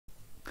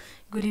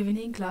Good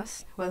evening,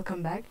 class.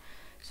 Welcome back.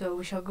 So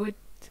we shall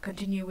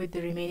continue with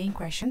the remaining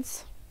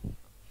questions.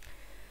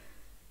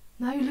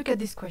 Now you look at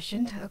this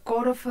question. A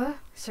chord of a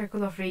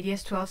circle of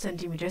radius 12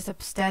 centimeters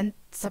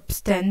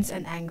subtends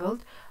an angle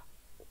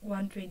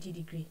 120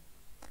 degree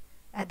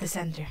at the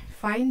center.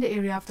 Find the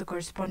area of the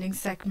corresponding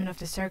segment of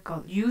the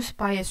circle. Use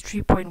pi as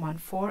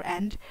 3.14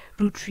 and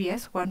root 3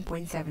 as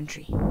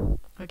 1.73.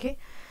 Okay.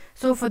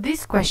 So for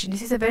this question,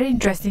 this is a very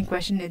interesting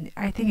question, and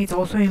I think it's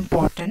also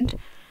important.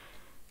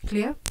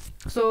 Clear?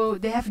 So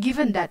they have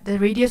given that the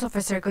radius of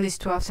a circle is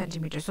 12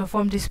 centimeters. So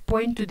from this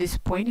point to this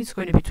point, it's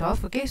going to be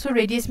 12. Okay, so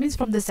radius means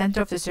from the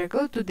center of the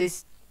circle to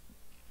this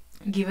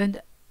given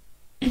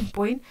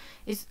point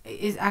is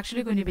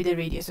actually going to be the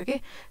radius.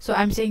 Okay, so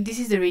I'm saying this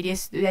is the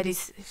radius, that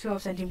is 12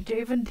 centimeter.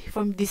 Even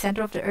from the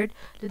center of the earth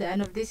to the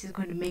end of this is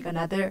going to make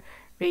another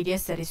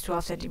radius that is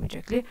 12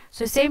 centimeter. Clear?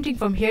 So same thing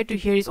from here to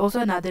here is also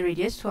another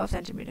radius 12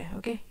 centimeter.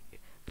 Okay,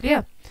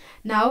 clear?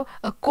 Now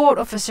a chord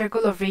of a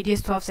circle of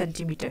radius 12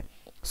 centimeter.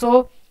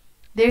 So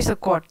there's a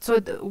chord. So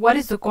what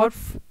is the chord?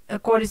 A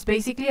chord is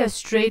basically a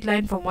straight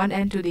line from one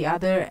end to the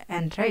other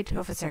end, right,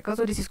 of a circle.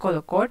 So this is called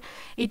a chord.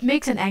 It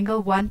makes an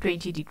angle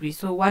 120 degrees.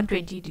 So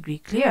 120 degree.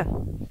 Clear?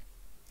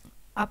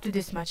 Up to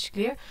this much.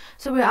 Clear?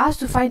 So we're asked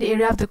to find the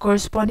area of the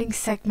corresponding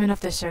segment of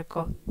the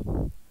circle.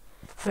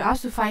 We're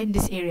asked to find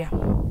this area.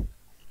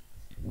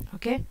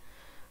 Okay,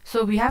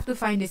 so we have to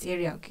find this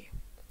area. Okay,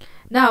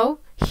 now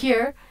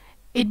here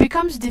it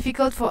becomes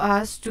difficult for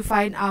us to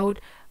find out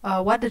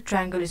what the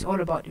triangle is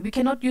all about. We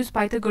cannot use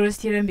Pythagoras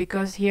theorem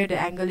because here the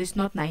angle is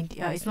not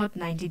 90. It's not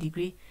 90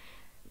 degree.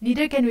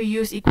 Neither can we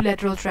use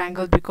equilateral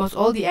triangle because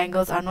all the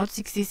angles are not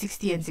 60,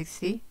 60, and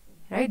 60,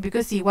 right?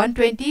 Because see,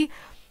 120.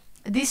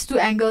 These two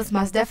angles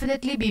must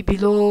definitely be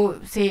below.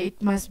 Say it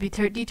must be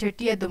 30,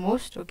 30 at the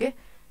most. Okay,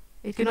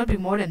 it cannot be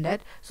more than that.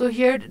 So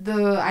here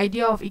the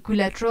idea of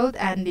equilateral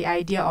and the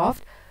idea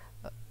of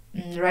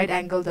right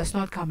angle does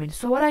not come in.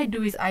 So what I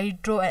do is I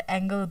draw an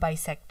angle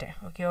bisector,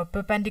 okay, or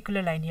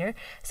perpendicular line here,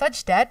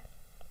 such that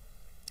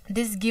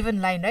this given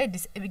line, right,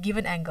 this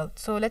given angle.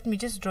 So let me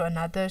just draw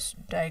another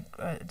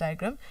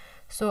diagram.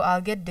 So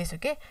I'll get this.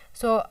 Okay,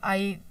 so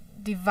I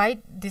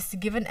divide this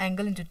given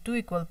angle into two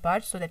equal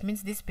parts. So that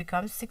means this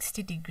becomes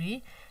 60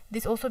 degree.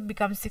 This also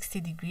becomes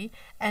 60 degree,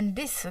 and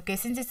this, okay,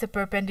 since it's a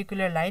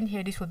perpendicular line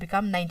here, this will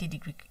become 90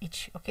 degree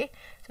each. Okay,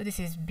 so this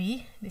is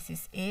B, this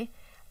is A.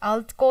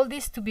 I'll call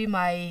this to be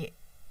my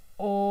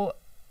ON.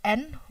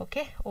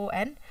 Okay,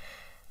 ON.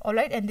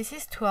 Alright, and this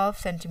is 12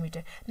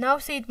 centimeter. Now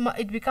see,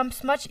 it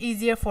becomes much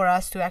easier for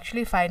us to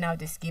actually find out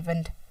this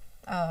given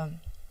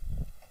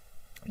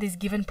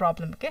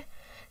problem. Okay,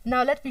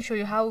 now let me show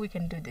you how we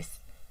can do this.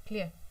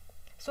 Clear?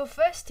 So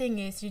first thing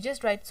is you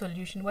just write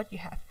solution. What you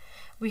have,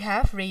 we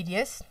have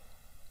radius,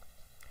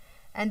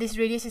 and this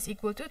radius is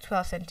equal to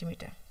 12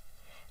 centimeter.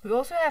 We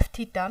also have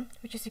theta,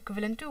 which is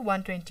equivalent to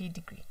 120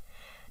 degree.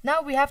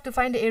 Now we have to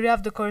find the area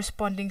of the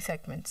corresponding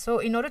segment. So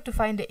in order to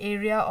find the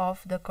area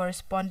of the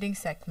corresponding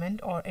segment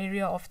or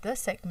area of the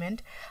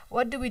segment,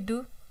 what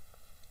do?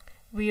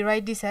 We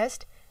write this as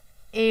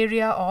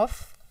area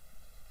of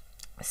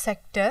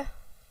sector,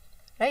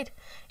 right?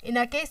 In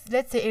our case,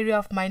 let's say area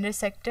of minor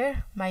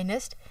sector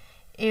minus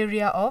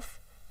area of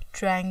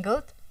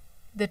triangle,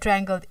 the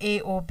triangle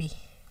AOB.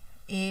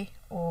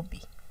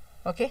 AOB.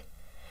 Okay,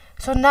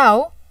 so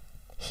now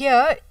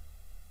here,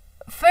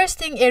 first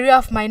thing, area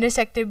of minor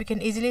sector we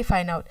can easily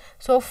find out.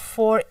 So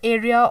for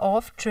area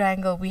of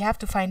triangle, we have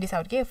to find this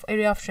out. Okay, for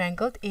area of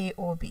triangle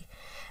AOB.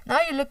 Now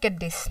you look at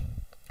this.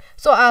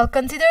 So I'll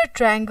consider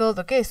triangle.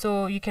 Okay,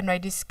 so you can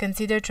write this,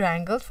 consider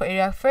triangle for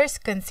area.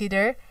 First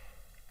consider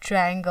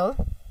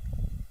triangle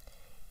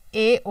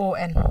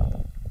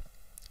AON.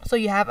 So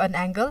you have an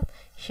angle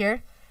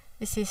here.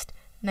 This is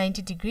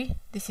 90 degree.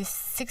 This is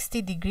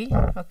 60 degree.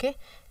 Okay,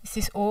 this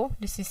is O.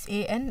 This is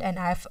AN, and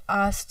I've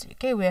asked.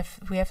 Okay, we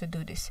have to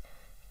do this.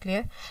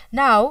 Clear?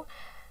 Now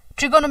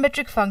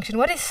trigonometric function.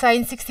 What is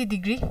sine 60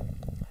 degree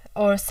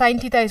or sine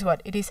theta is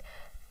what? It is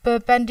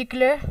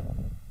perpendicular.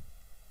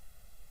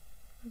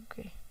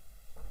 Okay.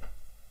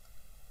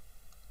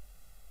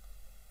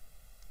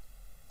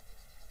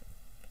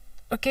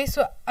 Okay,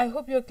 so I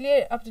hope you're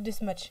clear up to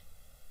this much.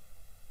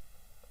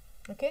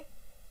 Okay,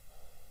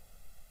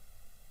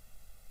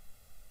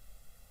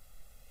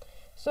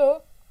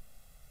 so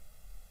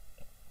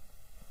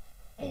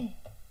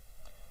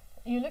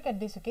you look at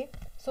this. Okay,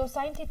 so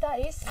sine theta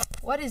is,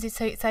 what is it?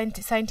 Sine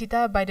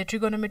theta by the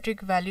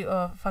trigonometric value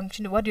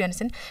function. What do you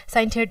understand?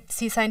 Sine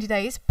theta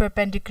is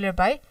perpendicular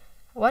by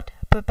what?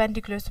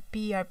 Perpendicular, so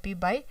PRP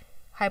by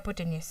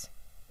hypotenuse.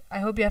 I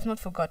hope you have not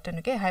forgotten.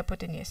 Okay,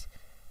 hypotenuse.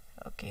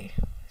 Okay,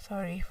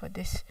 sorry for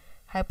this,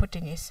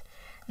 hypotenuse.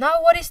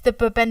 Now what is the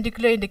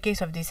perpendicular in the case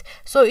of this?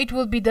 So it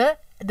will be the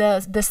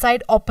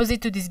side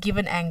opposite to this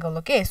given angle.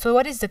 Okay, so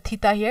what is the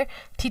theta here?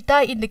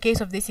 Theta in the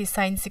case of this is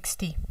sine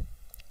 60.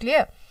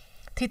 Clear?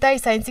 Theta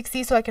is sine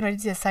 60, so I can write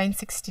this as sine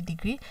 60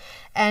 degree,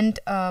 and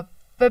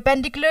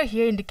perpendicular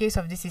here in the case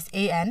of this is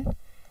AN,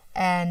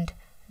 and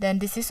then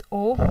this is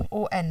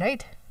ON,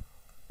 right?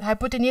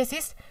 Hypotenuse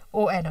is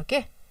ON.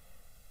 Okay,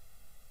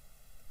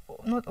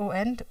 not O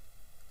and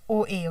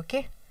OA.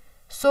 Okay,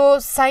 so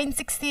sine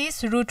 60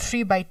 is root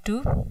 3 by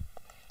 2,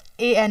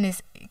 AN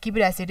is, keep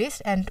it as it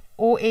is, and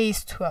OA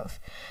is 12.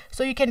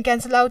 So you can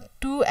cancel out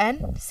 2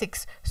 and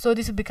 6, so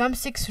this will become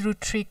 6 root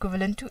 3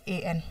 equivalent to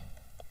AN.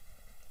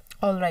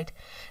 Alright,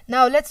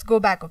 now let's go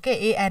back.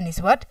 Okay, AN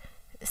is what?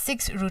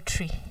 6 root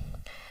 3.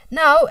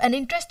 Now an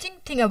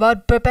interesting thing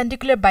about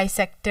perpendicular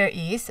bisector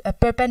is a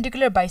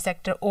perpendicular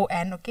bisector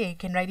ON. Okay, you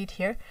can write it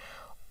here.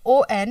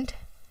 ON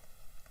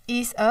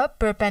is a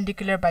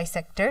perpendicular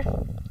bisector.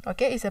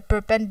 Okay, is a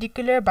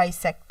perpendicular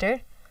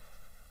bisector.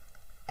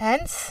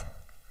 Hence,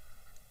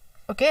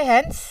 okay,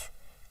 hence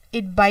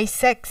it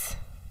bisects,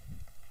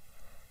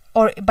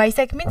 or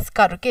bisect means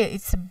cut. Okay,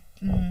 it's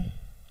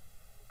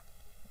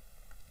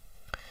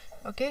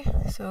okay.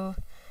 So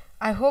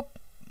I hope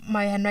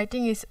my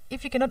handwriting is,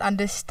 if you cannot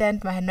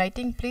understand my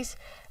handwriting, please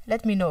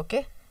let me know.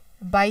 Okay,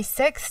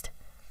 bisects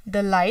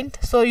the line.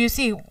 So you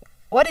see,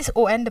 what is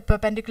ON? The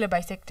perpendicular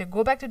bisector.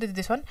 Go back to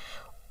this one,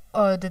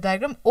 the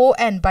diagram.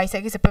 ON,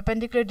 bisect, is a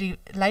perpendicular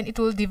line. It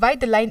will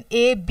divide the line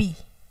AB.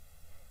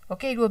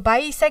 Okay, it will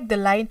bisect the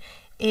line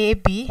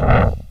AB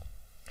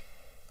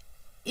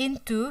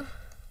into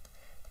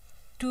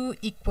 2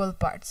 equal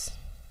parts.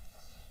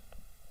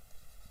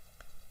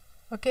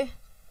 Okay,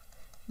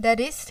 that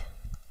is,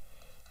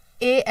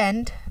 A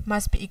end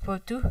must be equal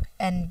to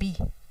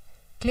NB.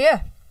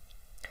 Clear?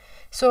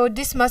 So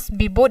this must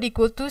be both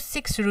equal to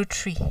 6 root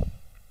 3.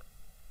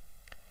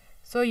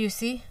 So you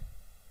see,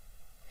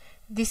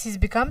 this is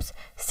becomes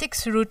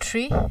 6 root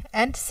 3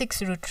 and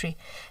 6 root 3.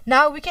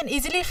 Now we can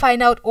easily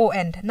find out O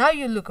end. Now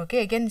you look,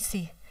 okay, again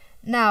see.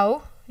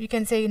 Now you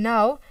can say,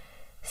 now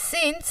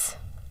since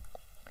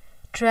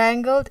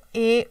triangle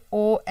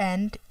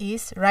AON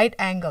is right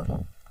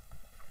angled,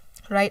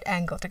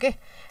 okay,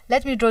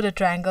 let me draw the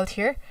triangle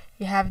here.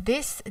 You have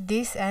this,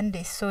 this and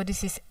this. So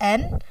this is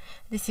N,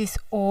 this is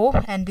O,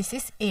 and this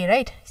is A,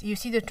 right? You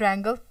see the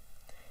triangle?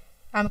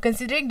 I'm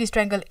considering this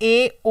triangle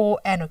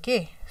AON.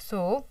 Okay,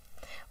 so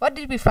what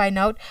did we find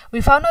out?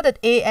 We found out that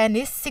AN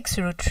is 6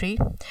 root 3.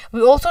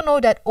 We also know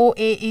that OA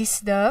is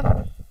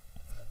the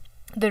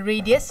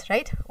radius,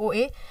 right?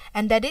 OA,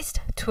 and that is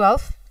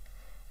 12,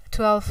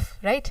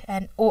 right?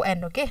 And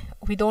ON, okay,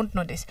 we don't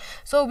know this,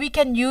 so we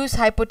can use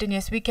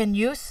hypotenuse.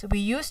 We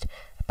used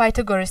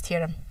Pythagoras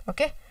theorem.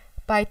 Okay,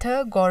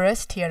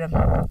 Pythagoras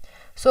theorem.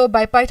 So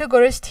by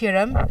Pythagoras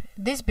theorem,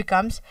 this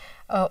becomes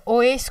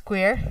OA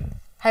square,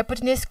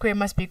 hypotenuse square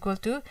must be equal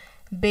to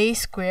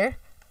base square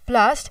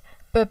plus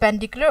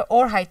perpendicular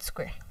or height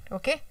square.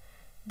 Okay,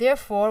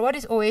 therefore what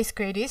is OA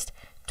square? It is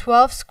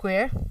 12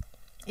 square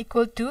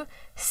equal to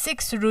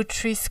 6 root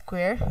 3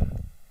 square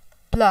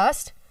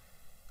plus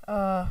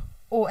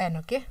ON.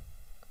 Okay,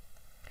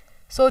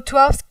 so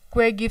 12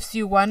 square gives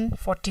you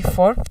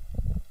 144.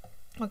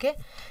 Okay,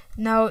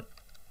 now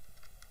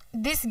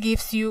this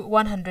gives you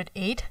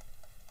 108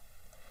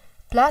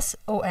 plus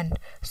ON.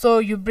 So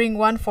you bring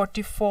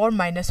 144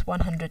 minus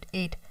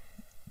 108.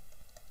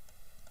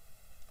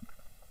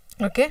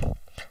 Okay,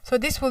 so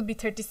this will be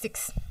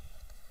 36.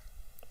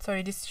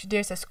 Sorry,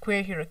 there's a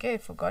square here. Okay, I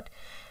forgot.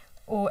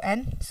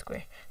 ON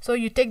square. So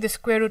you take the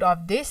square root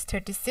of this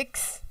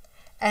 36,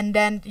 and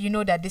then you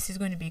know that this is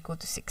going to be equal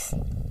to 6.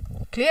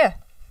 Clear?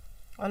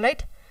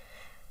 Alright.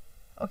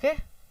 Okay,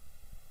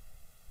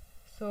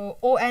 so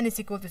ON is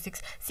equal to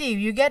 6. See,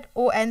 you get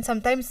ON,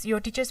 sometimes your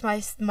teachers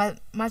must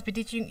be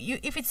teaching you,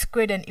 if it's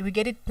squared, then we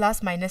get it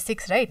plus minus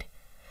 6, right?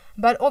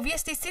 But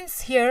obviously,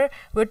 since here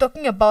we're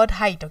talking about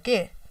height,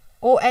 okay,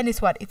 ON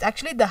is what? It's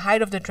actually the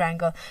height of the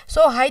triangle.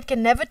 So height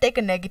can never take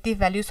a negative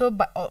value. So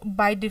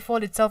by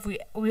default itself,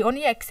 we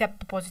only accept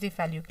the positive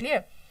value.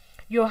 Clear?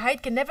 Your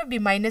height can never be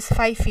minus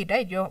 5 feet,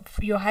 right?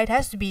 Your height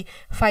has to be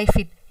 5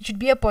 feet. It should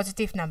be a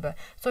positive number.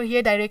 So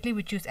here directly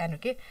we choose N.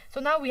 Okay, so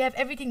now we have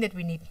everything that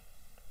we need.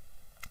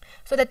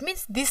 So that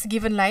means this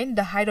given line,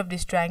 the height of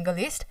this triangle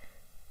is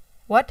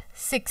what?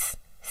 6.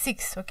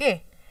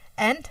 Okay,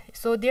 and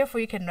so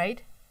therefore you can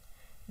write,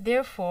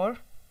 therefore,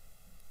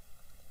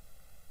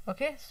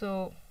 okay,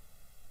 so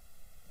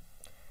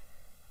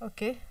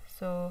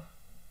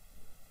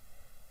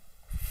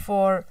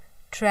for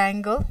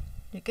triangle,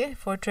 okay,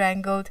 for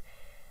triangle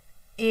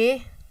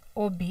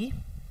AOB,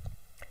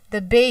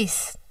 the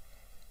base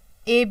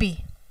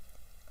AB,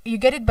 you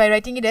get it by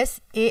writing it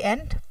as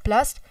AN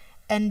plus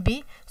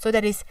NB, so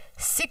that is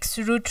 6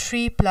 root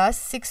 3 plus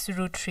 6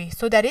 root 3,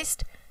 so that is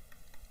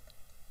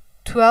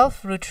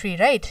 12 root 3,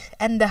 right?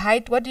 And the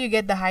height, what do you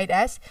get the height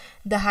as?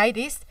 The height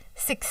is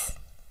 6.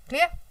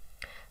 Clear?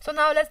 So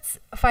now let's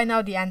find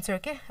out the answer.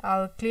 Okay,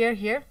 I'll clear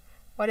here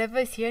whatever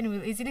is here and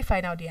we'll easily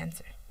find out the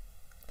answer.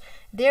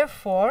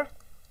 Therefore,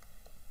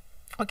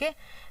 okay,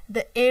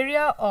 the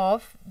area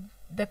of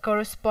the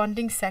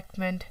corresponding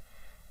segment,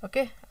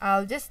 okay,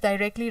 I'll just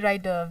directly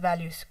write the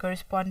values.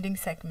 Corresponding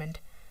segment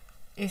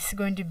is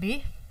going to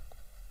be,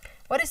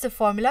 what is the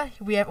formula?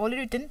 We have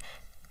already written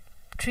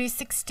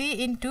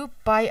 360 into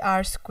pi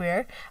r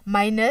square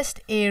minus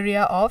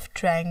area of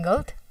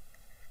triangle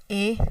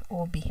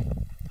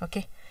AOB.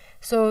 Okay,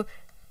 so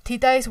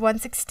theta is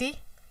 160,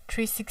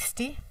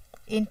 360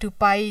 into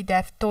pi. They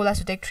have told us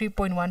to take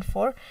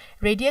 3.14.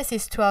 Radius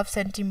is 12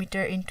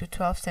 centimeter into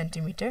 12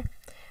 centimeter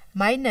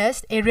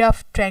minus area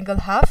of triangle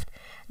half.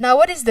 Now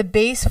what is the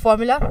base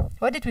formula?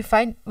 What did we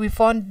find? We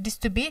found this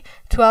to be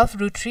 12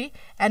 root 3.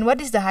 And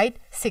what is the height?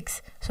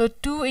 6. So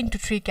 2 into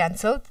 3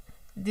 cancelled.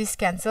 This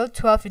cancelled.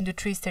 12 into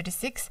 3 is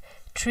 36.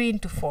 3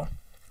 into 4.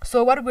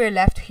 So what we're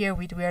left here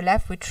with? We are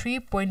left with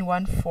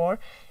 3.14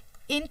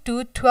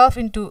 into 12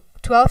 into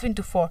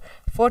 4.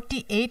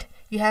 48.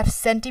 You have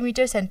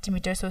centimeter.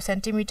 So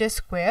centimeter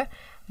square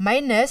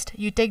minus,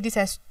 you take this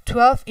as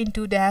 12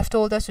 into, they have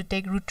told us to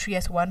take root 3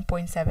 as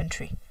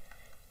 1.73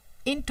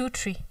 into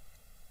 3.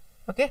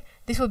 Okay,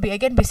 this will be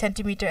again be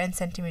centimeter and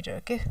centimeter.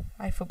 Okay,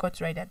 I forgot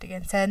to write that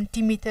again.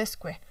 Centimeter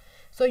square.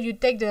 So you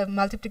take the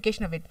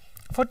multiplication of it.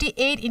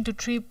 48 into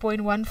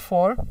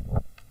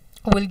 3.14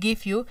 will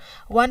give you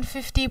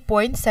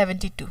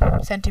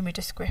 150.72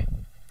 centimeter square.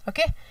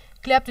 Okay,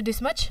 clear up to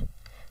this much?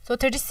 So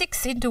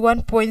 36 into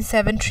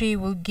 1.73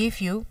 will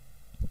give you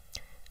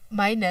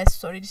minus,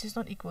 sorry, this is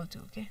not equal to,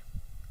 okay,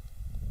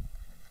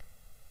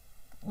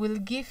 will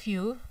give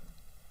you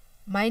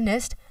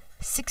minus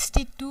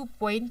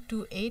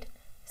 62.28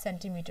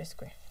 centimeter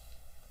square.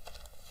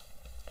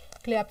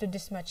 Clear up to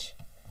this much?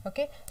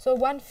 Okay, so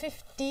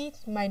 150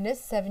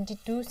 minus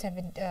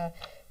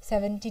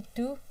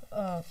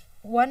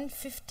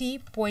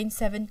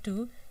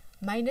 150.72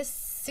 minus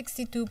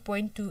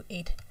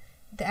 62.28.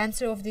 The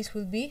answer of this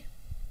will be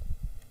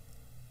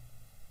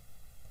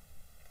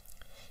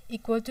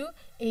equal to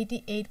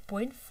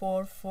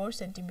 88.44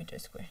 centimeter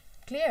square.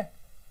 Clear?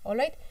 All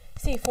right.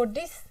 See, for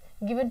this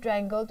given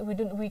triangle, we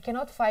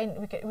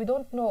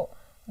don't know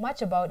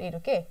much about it.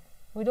 Okay,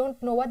 we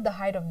don't know what the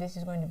height of this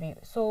is going to be,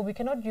 so we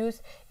cannot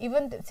use,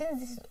 even since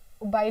this,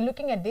 by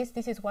looking at this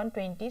is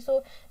 120,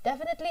 so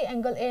definitely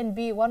angle A and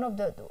B, one of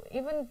the,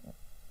 even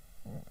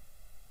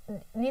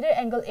neither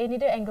angle A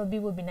neither angle B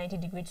will be 90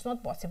 degrees. It's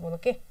not possible.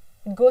 Okay,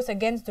 it goes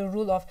against the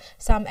rule of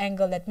sum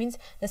angle. That means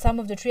the sum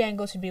of the three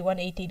angles should be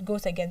 180. It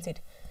goes against it.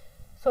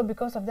 So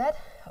because of that,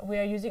 we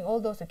are using all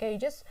those. Okay, you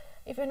just,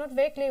 if you're not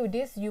very clear with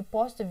this, you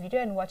pause the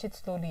video and watch it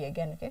slowly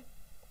again. Okay,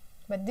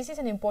 but this is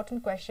an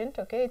important question.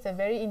 Okay, it's a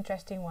very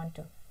interesting one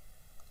too.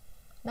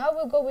 Now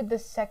we'll go with the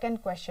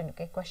second question.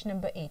 Okay, question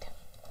number 8.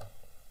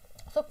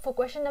 So for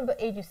question number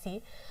 8, you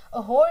see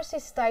a horse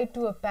is tied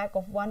to a pack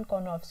of one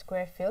corner of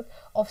square field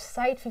of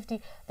side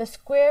 50. The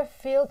square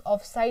field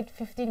of side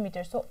 15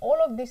 meters. So all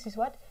of this is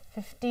what?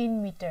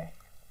 15 meter.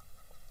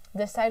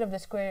 The side of the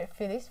square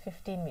field is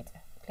 15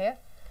 meter. Clear?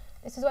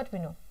 This is what we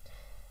know.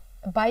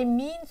 By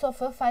means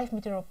of a 5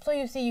 meter rope. So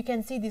you see, you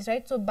can see this,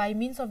 right? So by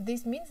means of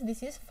this means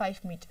this is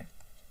 5 meter.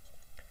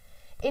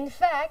 In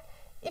fact,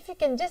 if you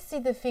can just see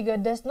the figure,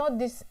 does not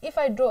this, if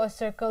I draw a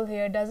circle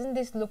here, doesn't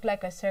this look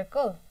like a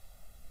circle?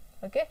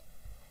 Okay,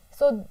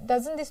 so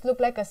doesn't this look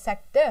like a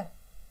sector?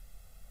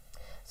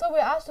 So we're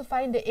asked to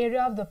find the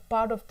area of the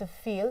part of the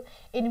field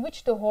in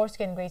which the horse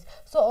can graze.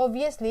 So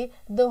obviously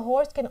the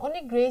horse can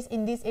only graze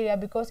in this area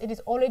because it is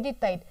already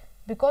tied.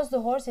 Because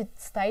the horse is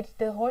tied,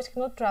 the horse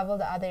cannot travel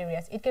the other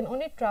areas. It can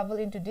only travel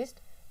into this,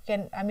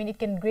 it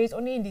can graze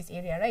only in this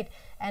area, right?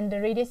 And the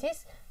radius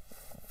is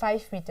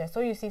 5 meters. So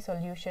you see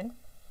solution.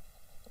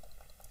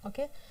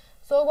 Okay,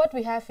 so what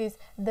we have is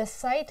the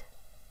side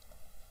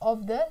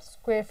of the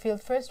square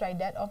field. First write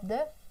that of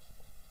the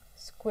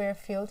square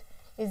field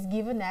is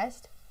given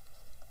as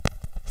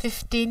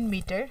 15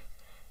 meter.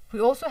 We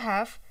also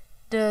have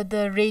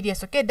the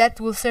radius. Okay,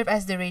 that will serve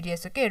as the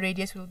radius. Okay,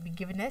 radius will be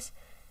given as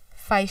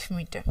 5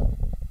 meter.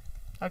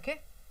 Okay,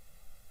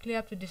 clear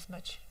up to this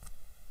much?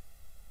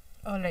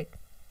 All right.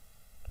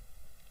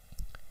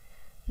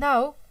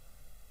 Now,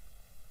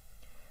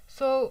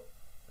 so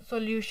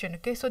solution.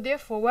 Okay, so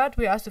therefore what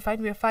we are asked to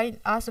find,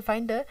 asked to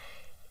find the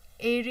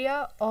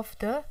area of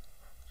the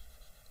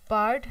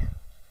part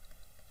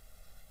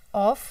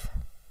of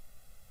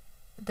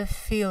the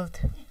field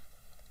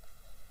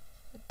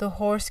the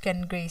horse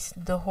can graze.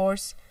 The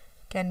horse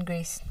can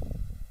graze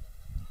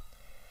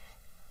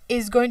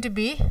is going to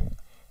be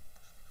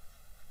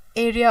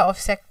area of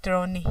sector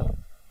only.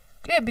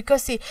 Clear?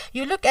 Because see,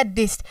 you look at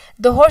this,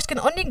 the horse can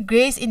only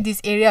graze in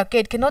this area. Okay,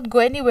 it cannot go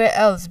anywhere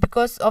else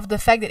because of the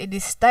fact that it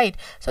is tied.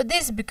 So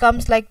this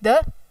becomes like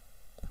the,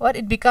 what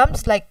it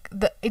becomes like,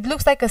 the, it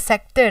looks like a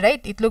sector,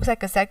 right? It looks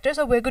like a sector,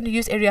 so we're going to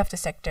use area of the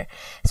sector.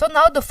 So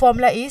now the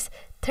formula is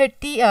pi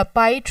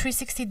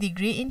 360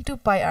 degree into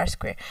pi r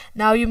square.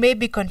 Now you may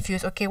be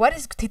confused. Okay, what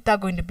is theta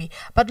going to be?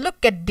 But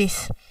look at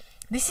this.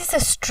 This is a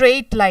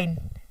straight line.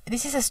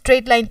 This is a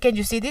straight line. Can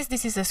you see this?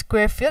 This is a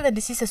square field and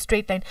this is a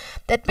straight line.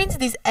 That means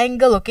this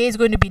angle, okay, is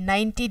going to be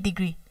 90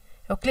 degree.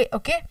 Okay,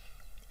 okay.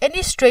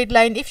 Any straight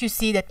line, if you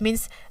see, that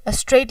means a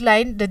straight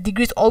line, the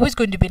degree is always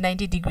going to be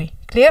 90 degree.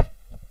 Clear?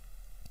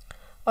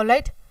 All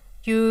right.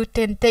 You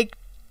can take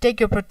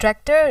your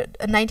protractor.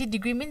 A 90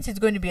 degree means it's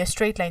going to be a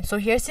straight line. So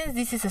here, since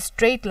this is a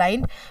straight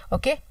line,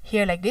 okay,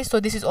 here like this, so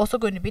this is also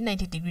going to be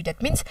 90 degree.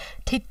 That means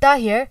theta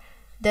here,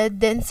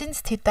 then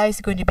since theta is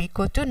going to be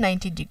equal to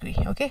 90 degree.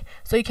 Okay,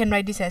 so you can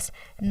write this as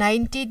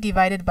 90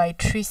 divided by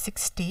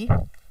 360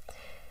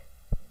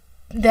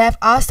 they have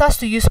asked us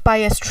to use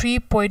pi as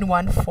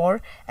 3.14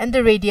 and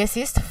the radius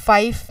is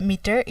 5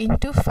 meter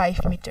into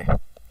 5 meter.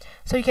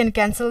 So you can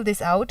cancel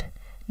this out.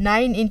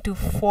 9 into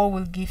 4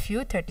 will give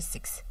you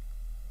 36.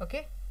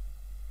 Okay,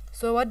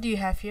 so what do you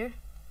have here?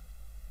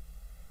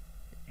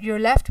 You're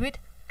left with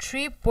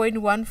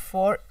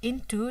 3.14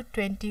 into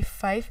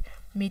 25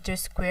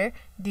 meters square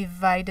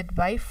divided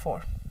by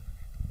 4.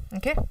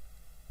 Okay,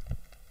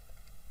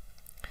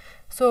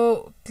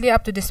 so clear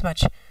up to this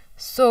much.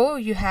 So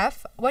you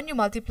have, when you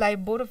multiply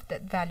both of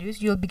that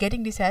values, you'll be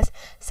getting this as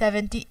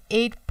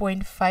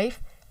 78.5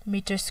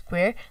 meters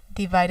square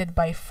divided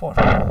by 4.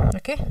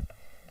 Okay,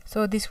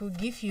 so this will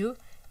give you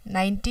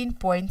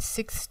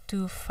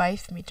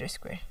 19.625 meters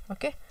square.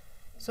 Okay,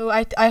 so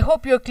I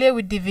hope you're clear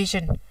with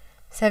division.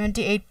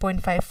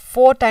 78.5,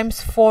 4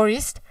 times 4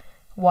 is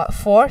what?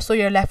 4, so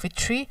you're left with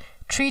 3.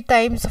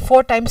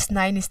 4 times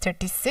 9 is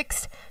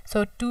 36,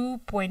 so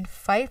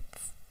 2.5,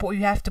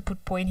 you have to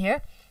put point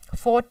here.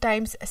 4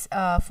 times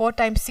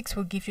 6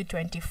 will give you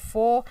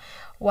 24.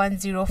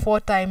 4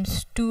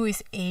 times 2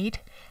 is 8,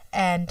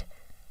 and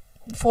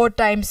 4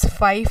 times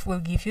 5 will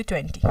give you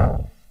 20.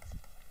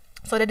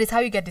 So that is how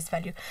you get this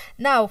value.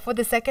 Now for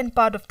the second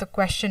part of the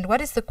question,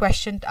 what is the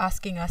question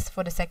asking us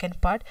for the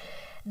second part?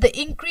 The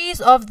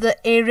increase of the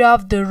area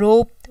of the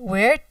rope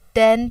were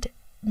 10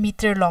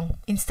 meter long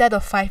instead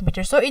of 5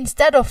 meter. So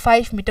instead of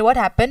 5 meter, what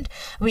happened?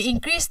 We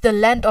increased the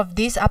length of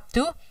this up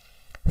to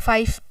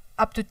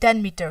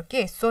 10 meter.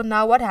 Okay, so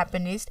now what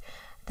happened is,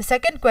 the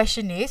second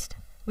question is,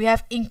 we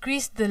have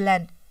increased the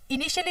length.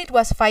 Initially it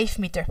was 5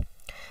 meter.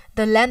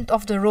 The length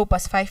of the rope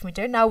was 5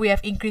 meter. Now we have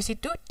increased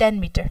it to 10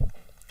 meter.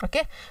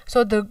 Okay,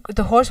 so the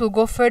horse will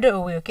go further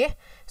away. Okay,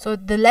 so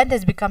the length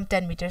has become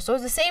 10 meters. So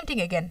it's the same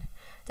thing again.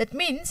 That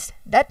means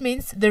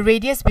the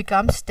radius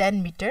becomes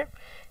 10 meter.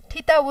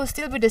 Theta will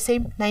still be the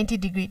same, 90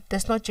 degree,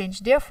 does not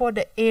change. Therefore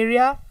the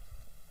area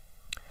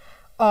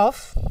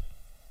of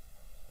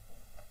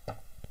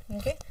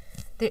the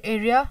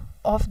area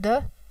of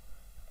the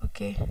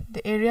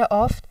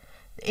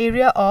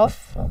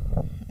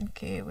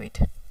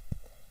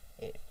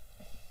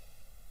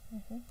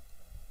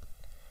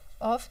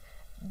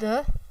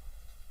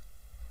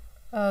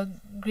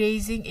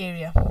grazing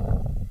area.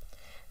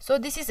 So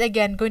this is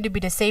again going to be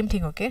the same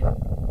thing. Okay,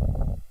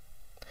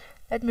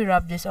 let me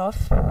rub this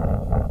off.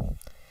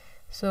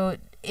 So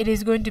it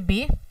is going to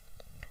be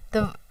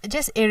the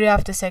just area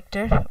of the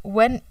sector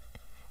when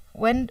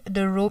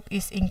the rope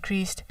is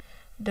increased.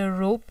 The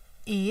rope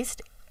is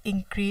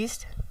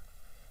increased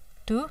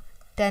to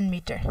 10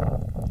 meter.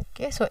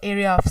 Okay, so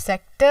area of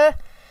sector,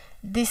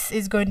 this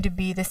is going to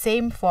be the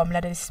same formula,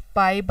 that is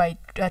pi by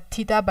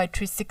theta by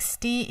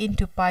 360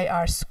 into pi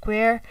r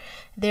square.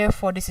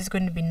 Therefore this is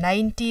going to be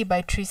 90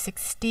 by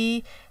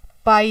 360.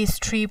 Pi is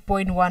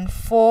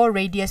 3.14,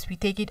 radius we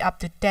take it up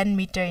to 10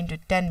 meter into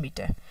 10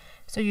 meter.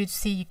 So you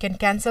see, you can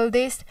cancel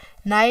this.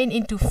 9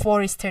 into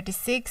 4 is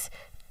 36.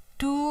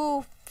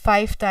 2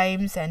 5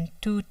 times and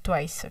 2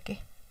 twice.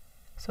 Okay,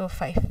 so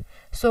 5.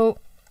 So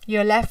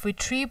you're left with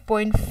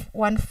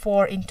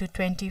 3.14 into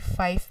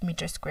 25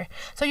 meters square.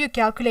 So you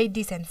calculate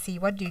this and see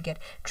what do you get.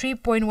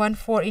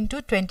 3.14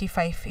 into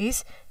 25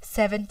 is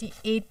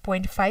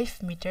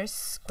 78.5 meters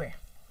square.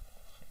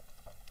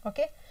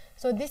 Okay,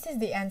 so this is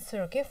the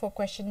answer. Okay, for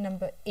question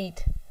number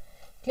 8.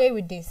 Play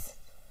with this.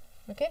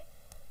 Okay,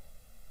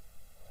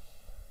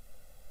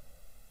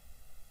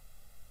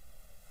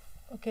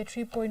 okay,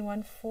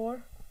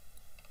 3.14.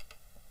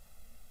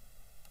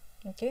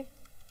 okay,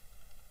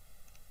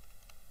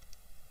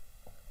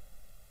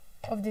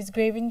 of this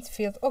grazing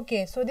field.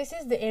 Okay, so this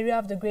is the area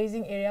of the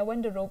grazing area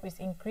when the rope is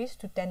increased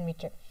to 10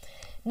 meter.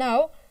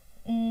 Now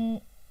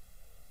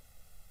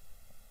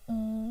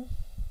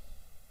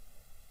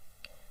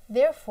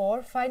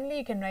therefore finally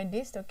you can write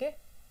this. Okay,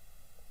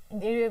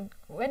 the area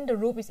when the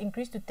rope is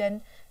increased to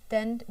 10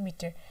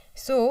 meter.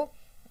 So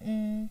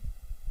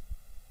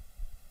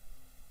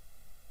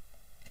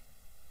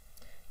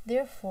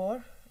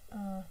therefore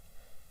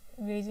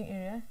grazing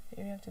area,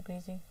 the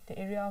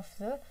area of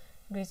the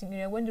grazing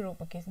area when the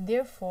rope, okay,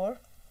 therefore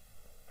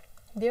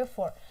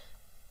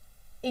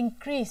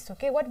increase.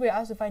 Okay, what we are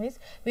asked to find is,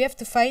 we have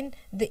to find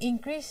the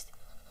increase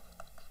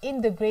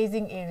in the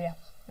grazing area.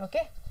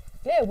 Okay,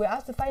 clear? We're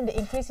asked to find the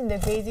increase in the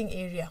grazing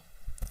area.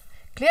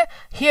 Clear?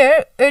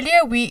 Here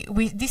earlier we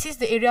this is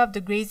the area of the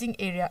grazing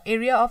area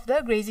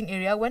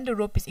when the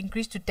rope is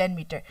increased to 10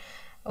 meter.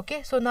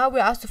 Okay, so now we're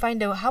asked to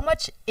find out how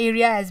much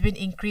area has been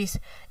increased.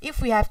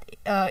 If we have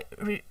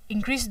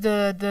increased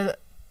the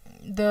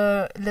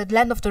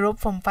length of the rope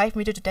from 5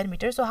 meter to 10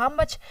 meter, so how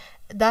much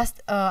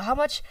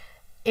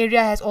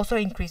area has also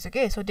increased.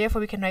 Okay, so therefore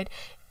we can write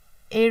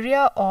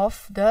area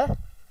of the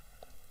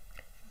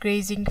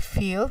grazing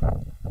field.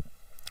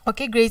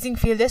 Okay, grazing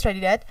field, let's write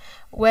it at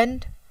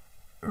when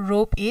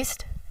rope is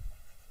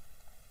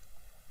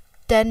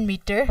 10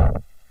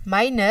 meter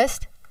minus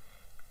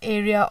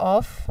area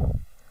of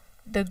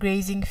the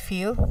grazing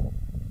field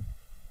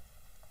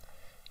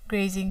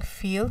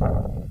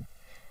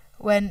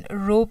when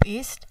rope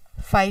is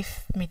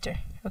 5 meter.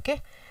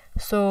 Okay,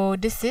 so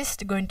this is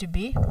going to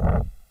be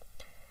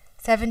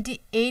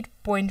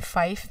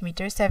 78.5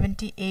 meters,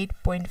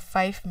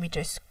 78.5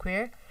 meters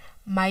square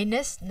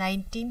minus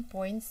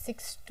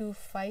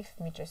 19.625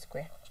 meters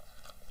square.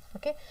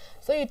 Okay,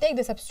 so you take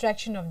the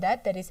subtraction of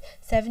that, that is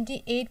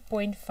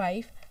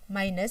 78.5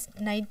 minus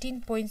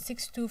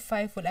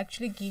 19.625 will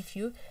actually give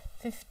you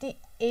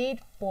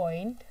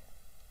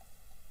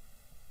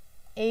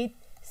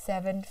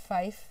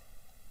 58.875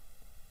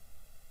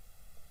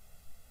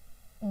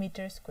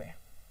 meters square.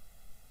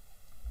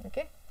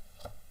 Okay,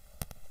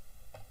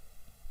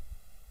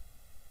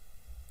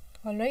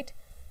 all right,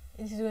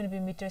 this is going to be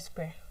meter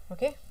square.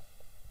 Okay,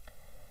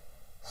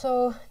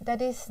 so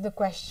that is the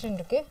question.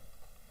 Okay,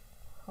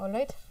 all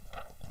right,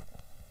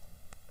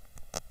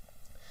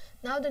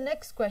 now the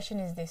next question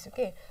is this.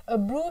 Okay, a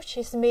brooch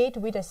is made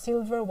with a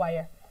silver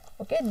wire.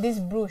 Okay, this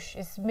brooch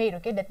is made,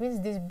 okay, that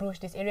means this brooch,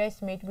 this area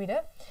is made with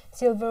a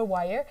silver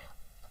wire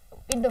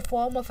in the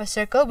form of a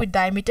circle with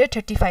diameter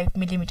 35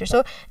 millimeters.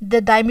 So the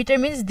diameter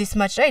means this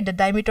much, right? The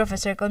diameter of a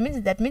circle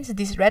means, that means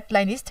this red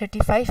line is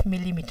 35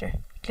 millimeter.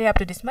 Clear up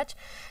to this much?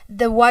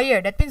 The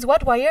wire, that means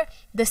what wire?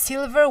 The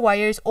silver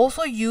wire is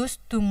also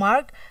used to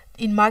mark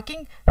in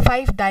marking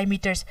 5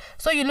 diameters.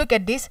 So you look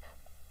at this,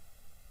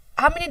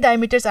 how many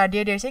diameters are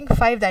there? They're saying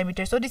 5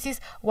 diameters. So this is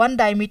 1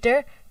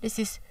 diameter, this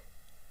is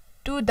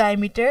 2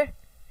 diameter,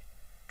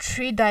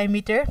 3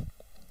 diameter,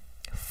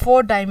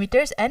 4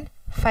 diameters, and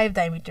 5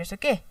 diameters.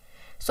 Okay,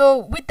 so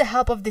with the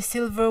help of the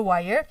silver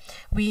wire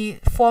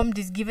we formed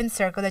this given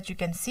circle that you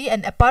can see,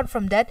 and apart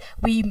from that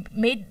we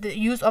made the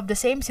use of the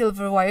same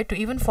silver wire to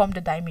even form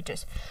the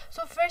diameters.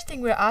 So first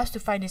thing we're asked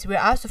to find is, we're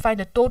asked to find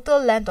the total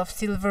length of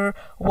silver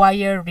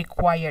wire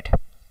required.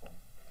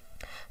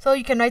 So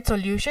you can write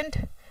solution.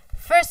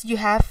 First you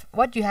have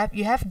what you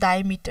have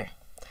diameter.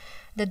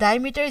 The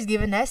diameter is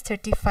given as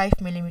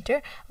 35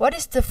 millimeter. What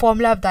is the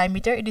formula of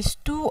diameter? It is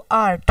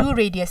 2r, 2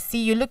 radius.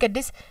 See, you look at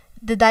this,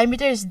 the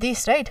diameter is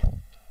this, right?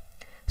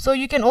 So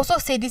you can also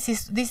say this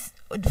is this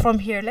from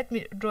here. Let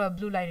me draw a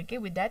blue line, okay,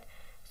 with that.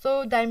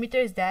 So diameter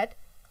is that.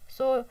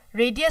 So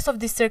radius of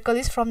this circle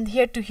is from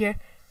here to here,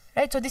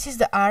 right? So this is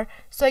the r.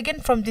 So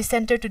again from this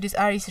center to this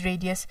r is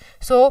radius.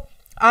 So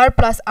r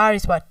plus r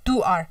is what?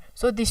 2r.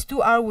 So this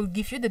 2r will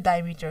give you the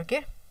diameter,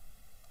 okay?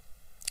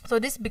 So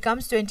this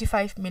becomes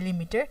 25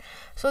 millimeter.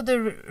 So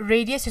the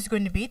radius is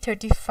going to be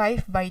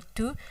 35 by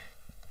 2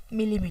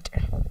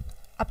 millimeter.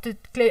 Up to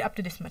clear up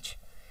to this much.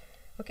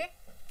 Okay.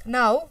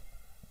 Now,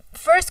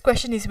 first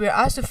question is, we're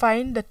asked to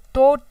find the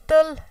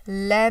total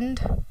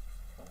length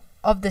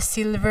of the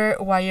silver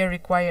wire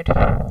required.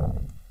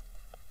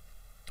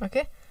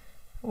 Okay,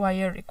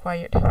 wire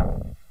required.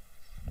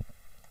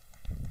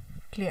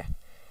 Clear.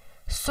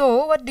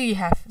 So what do you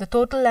have? The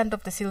total length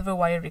of the silver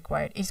wire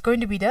required is going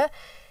to be the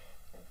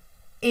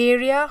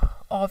area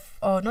of,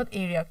 not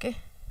area, okay.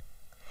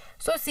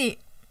 So see,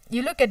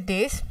 you look at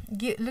this,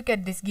 look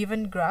at this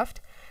given graph.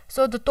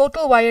 So the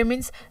total wire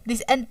means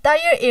this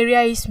entire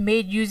area is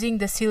made using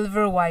the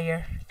silver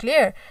wire.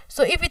 Clear?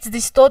 So if it's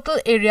this total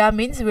area,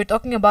 means we're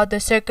talking about the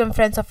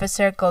circumference of a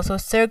circle. So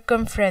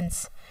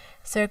circumference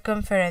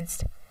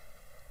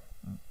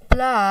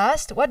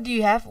plus, what do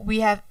you have?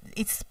 We have,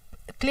 it's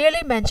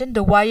clearly mentioned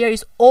the wire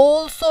is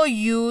also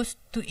used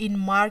in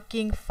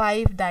marking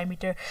 5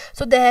 diameter.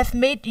 So they have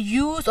made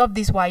use of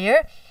this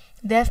wire,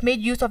 they have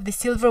made use of the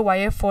silver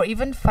wire for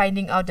even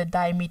finding out the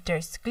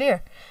diameters.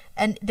 Clear?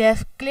 And they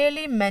have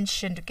clearly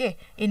mentioned, okay,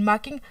 in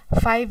marking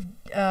 5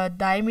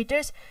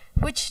 diameters,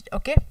 which,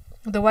 okay,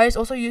 the wire is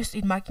also used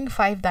in marking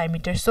 5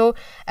 diameters. So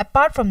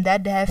apart from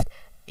that,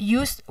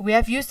 we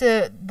have used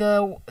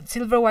the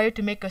silver wire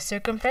to make a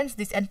circumference.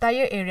 This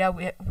entire area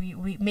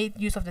we made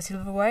use of the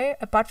silver wire.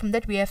 Apart from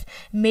that, we have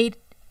made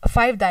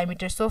 5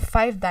 diameters. So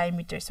 5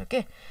 diameters,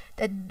 okay,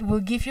 that will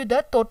give you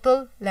the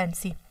total length.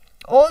 See,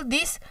 all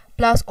this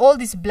plus all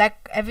this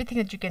black, everything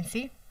that you can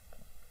see,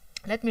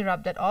 let me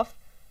rub that off.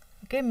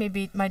 Okay,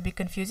 maybe it might be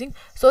confusing.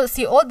 So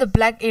see, all the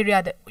black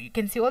area, that you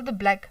can see all the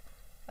black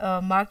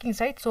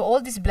markings, right? So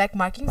all these black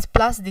markings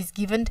plus this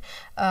given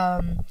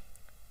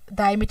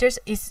diameters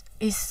is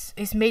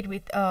made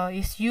with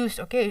is used,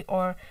 okay,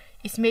 or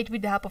is made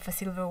with the help of a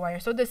silver wire.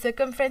 So the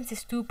circumference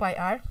is 2 pi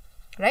r,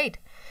 right?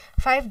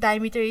 5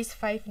 diameter is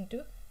 5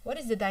 into, what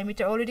is the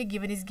diameter already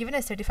given? Is given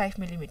as 35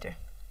 millimeter.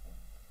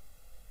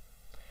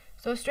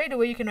 So straight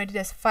away you can write it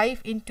as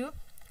 5 into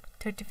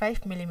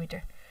 35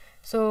 millimeter.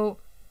 So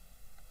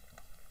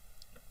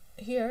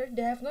here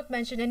they have not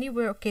mentioned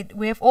anywhere, okay,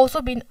 we have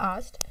also been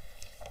asked,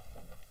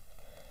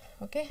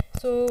 okay,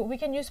 so we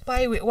can use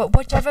pi with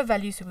whichever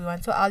values we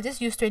want. So I'll just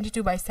use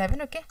 22 by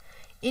 7, okay,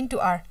 into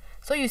r.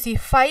 So you see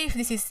 5,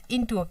 this is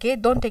into, okay,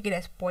 don't take it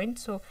as point.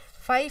 So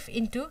 5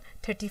 into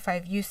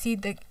 35, you see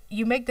the,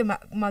 you make the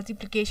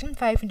multiplication,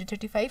 5 into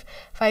 35,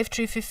 5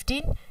 3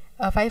 15,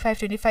 5 5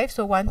 25,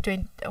 so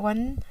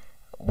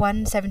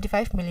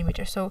 175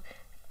 millimeters. So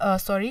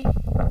sorry,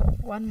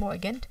 one more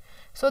again.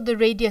 So the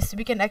radius,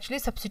 we can actually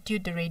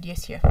substitute the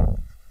radius here,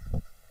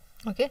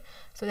 okay,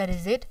 so that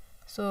is it.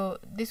 So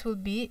this will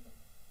be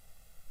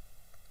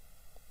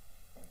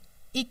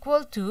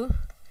equal to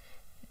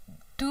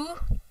 2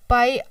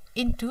 pi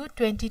into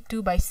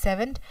 22 by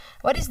 7.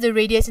 What is the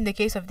radius in the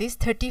case of this?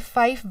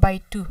 35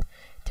 by 2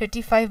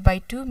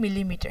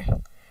 millimeter.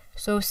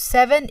 So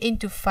 7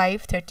 into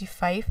 5,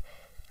 35,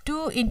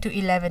 2 into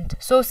 11.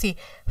 So see,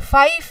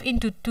 5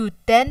 into 2,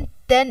 10,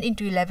 10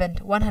 into 11,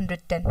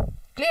 110.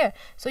 Clear?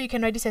 So you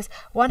can write this as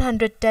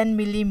 110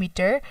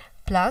 millimeter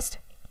plus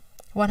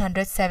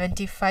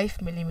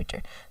 175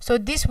 millimeter. So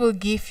this will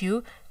give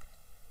you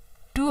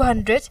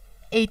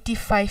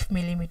 285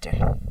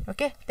 millimeter.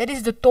 Okay, that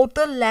is the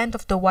total length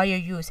of the wire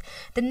used.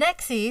 The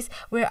next is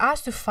we're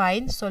asked to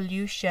find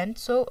solution.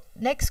 So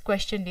next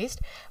question is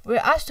we're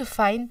asked to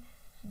find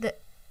the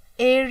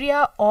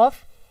area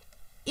of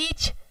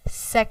each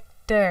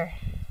sector.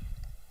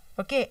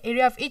 Okay,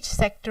 area of each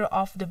sector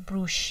of the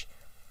brush.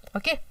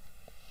 Okay,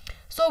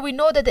 so we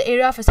know that the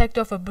area of a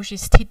sector of a brush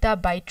is theta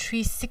by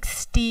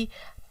 360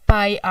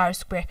 pi r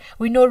square.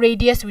 We know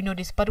radius, we know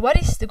this, but what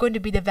is going to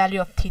be the value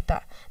of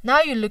theta?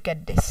 Now you look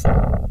at this.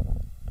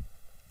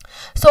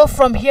 So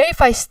from here,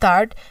 if I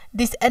start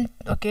this and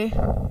okay,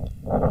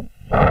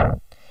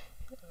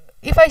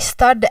 if I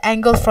start the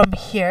angle from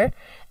here,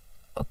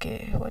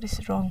 okay, what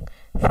is wrong?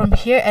 From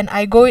here and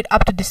I go it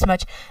up to this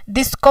much,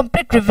 this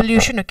complete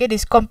revolution, okay,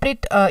 this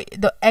complete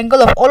the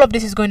angle of all of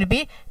this is going to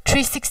be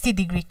 360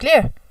 degree.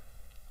 Clear?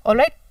 All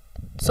right.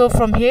 So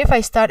from here, if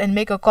I start and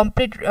make a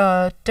complete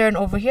turn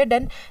over here,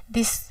 then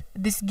this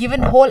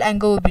given whole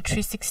angle will be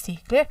 360.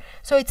 Clear?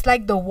 So it's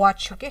like the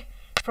watch. Okay,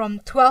 from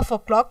 12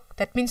 o'clock,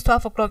 that means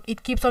 12 o'clock,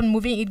 it keeps on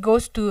moving. It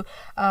goes to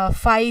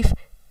 5,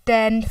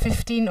 10,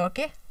 15.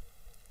 Okay,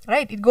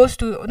 right? It goes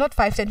to not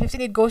 5, 10,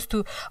 15. It goes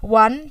to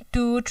 1,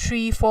 2,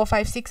 3, 4,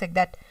 5, 6, like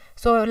that.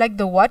 So like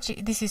the watch,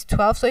 this is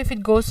 12. So if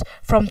it goes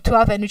from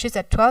 12 and reaches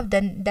at 12,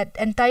 then that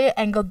entire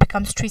angle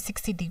becomes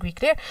 360 degree.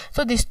 Clear?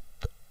 So this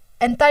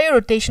entire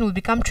rotation will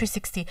become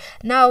 360.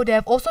 Now they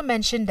have also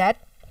mentioned that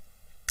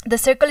the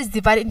circle is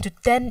divided into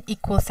 10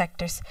 equal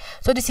sectors.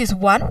 So this is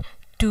 1,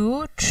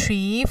 2,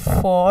 3,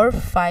 4,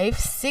 5,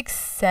 6,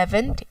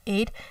 7,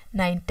 8,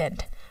 9, 10.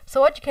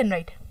 So what you can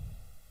write?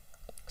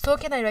 So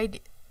can I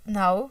write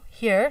now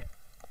here?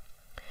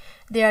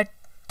 There are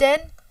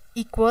 10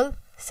 equal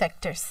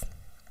sectors.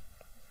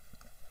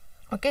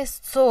 Okay,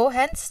 so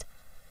hence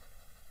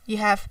you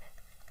have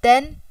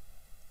 10.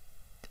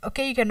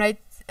 Okay, you can write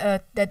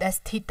that as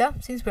theta,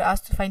 since we're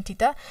asked to find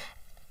theta.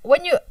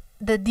 When you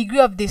the degree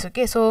of this,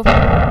 okay, so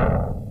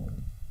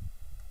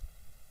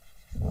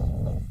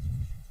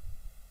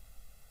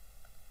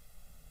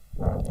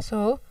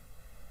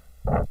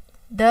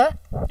the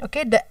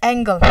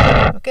angle,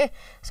 okay,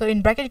 so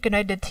in bracket you can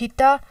write the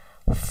theta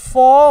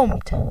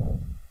formed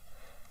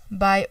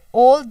by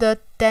all the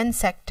 10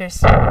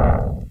 sectors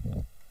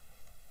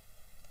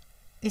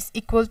is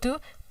equal to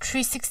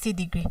 360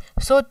 degree.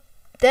 So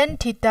 10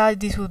 theta,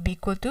 this will be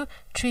equal to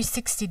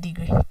 360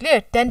 degree.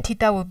 Clear? 10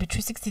 theta will be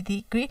 360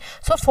 degree.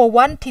 So for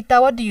 1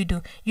 theta, what do?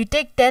 You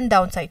take 10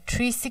 downside,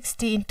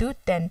 360 into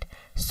 10.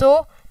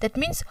 So that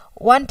means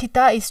 1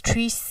 theta is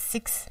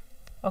 360.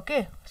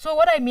 Okay, so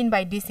what I mean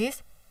by this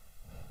is,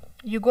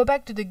 you go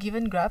back to the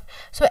given graph.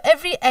 So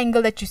every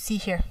angle that you see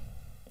here,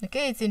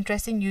 okay, it's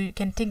interesting, you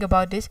can think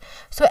about this.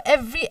 So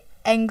every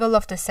angle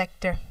of the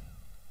sector,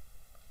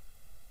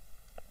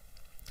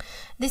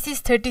 this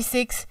is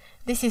 36,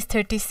 this is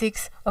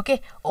 36,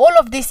 okay, all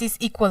of this is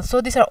equal.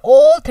 So these are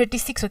all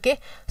 36, okay,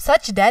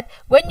 such that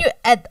when you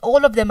add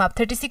all of them up,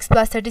 36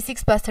 plus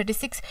 36 plus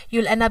 36,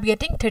 you'll end up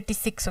getting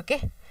 36,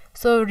 okay.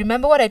 So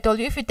remember what I told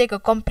you, if you take a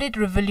complete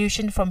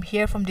revolution from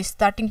here, from this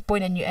starting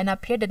point, and you end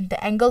up here, then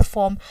the angle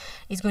form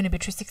is going to be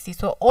 360.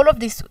 So all of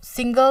this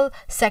single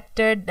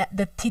sector,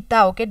 the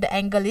theta, okay, the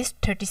angle is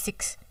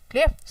 36.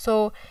 Clear?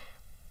 So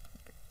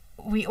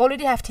we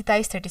already have theta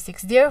is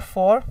 36.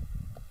 Therefore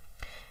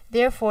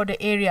the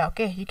area,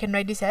 okay, you can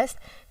write this as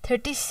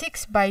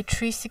 36 by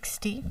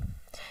 360,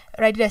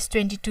 write it as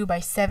 22 by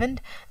 7.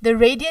 The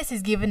radius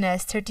is given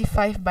as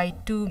 35 by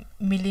 2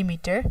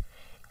 millimeter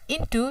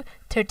into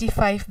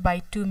 35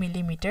 by 2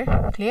 millimeter.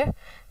 Clear?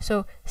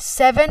 So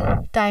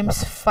 7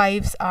 times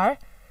 5s are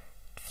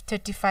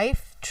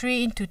 35,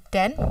 3 into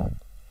 10,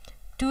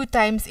 2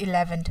 times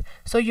 11.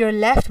 So you're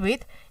left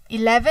with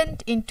 11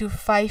 into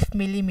 5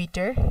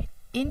 millimeter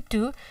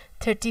into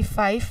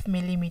 35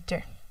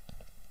 millimeter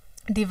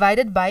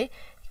divided by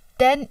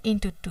 10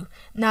 into 2.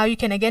 Now you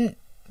can again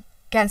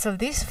cancel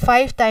this.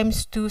 5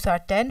 times 2s are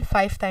 10,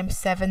 5 times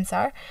 7s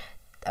are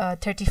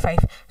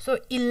 35. So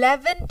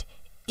 11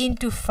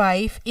 into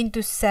 5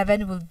 into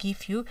 7 will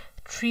give you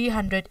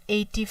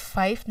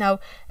 385. Now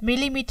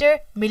millimeter,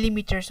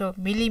 so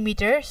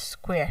millimeter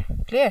square.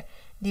 Clear?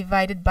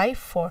 Divided by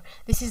 4.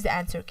 This is the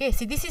answer. Okay,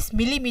 see, this is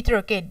millimeter.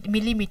 Okay,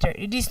 millimeter.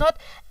 It is not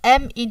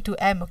m into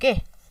m.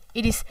 Okay,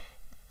 it is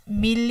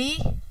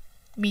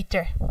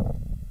millimeter.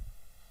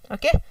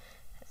 Okay,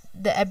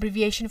 the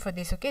abbreviation for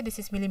this, okay, this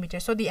is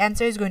millimeter. So the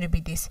answer is going to be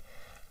this.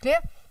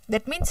 Clear?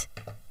 That means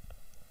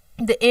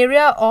the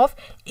area of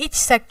each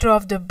sector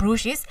of the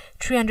brush is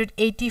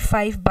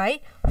 385 by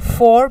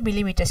 4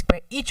 millimeter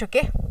square each.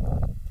 Okay,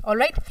 all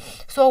right.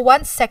 So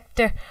one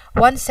sector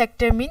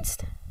means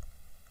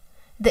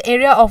the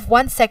area of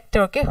one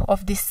sector, okay,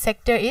 of this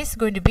sector is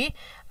going to be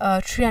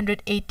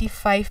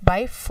 385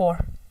 by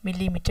 4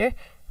 millimeter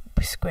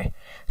square.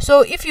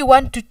 So if you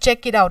want to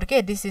check it out, okay,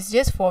 this is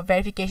just for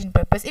verification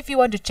purpose. If you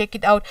want to check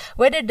it out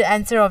whether the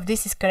answer of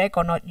this is correct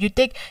or not, you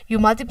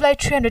multiply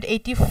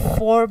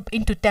 384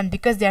 into 10,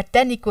 because there are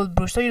 10 equal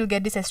groups, so you'll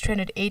get this as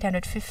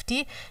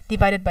 850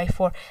 divided by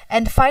 4,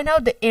 and find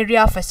out the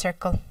area of a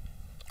circle,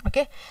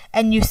 okay,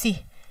 and you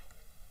see,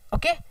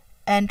 okay,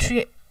 and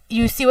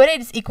you see whether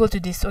it is equal to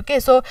this, okay.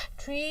 So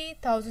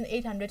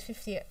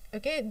 3850,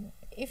 okay,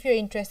 if you're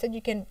interested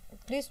you can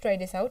please try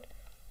this out.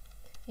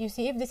 You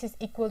see if this is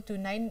equal to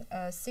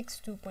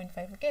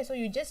 962.5, okay. So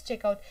you just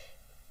check out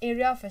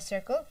area of a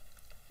circle,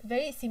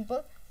 very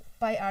simple,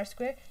 pi r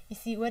square. You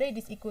see whether it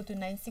is equal to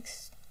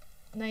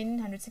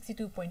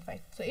 962.5.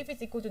 so if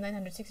it's equal to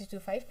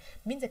 962.5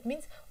 means, it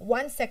means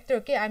one sector,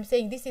 okay. I'm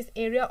saying this is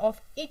area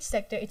of each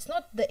sector, it's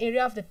not the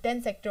area of the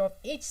 10 sector, of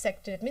each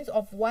sector. It means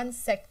of one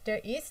sector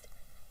is,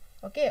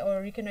 okay,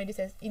 or you can write this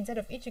as, instead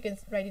of each you can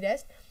write it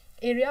as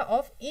area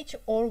of each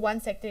or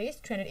one sector is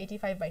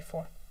 385 by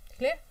 4.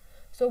 Clear?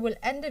 So we'll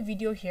end the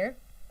video here.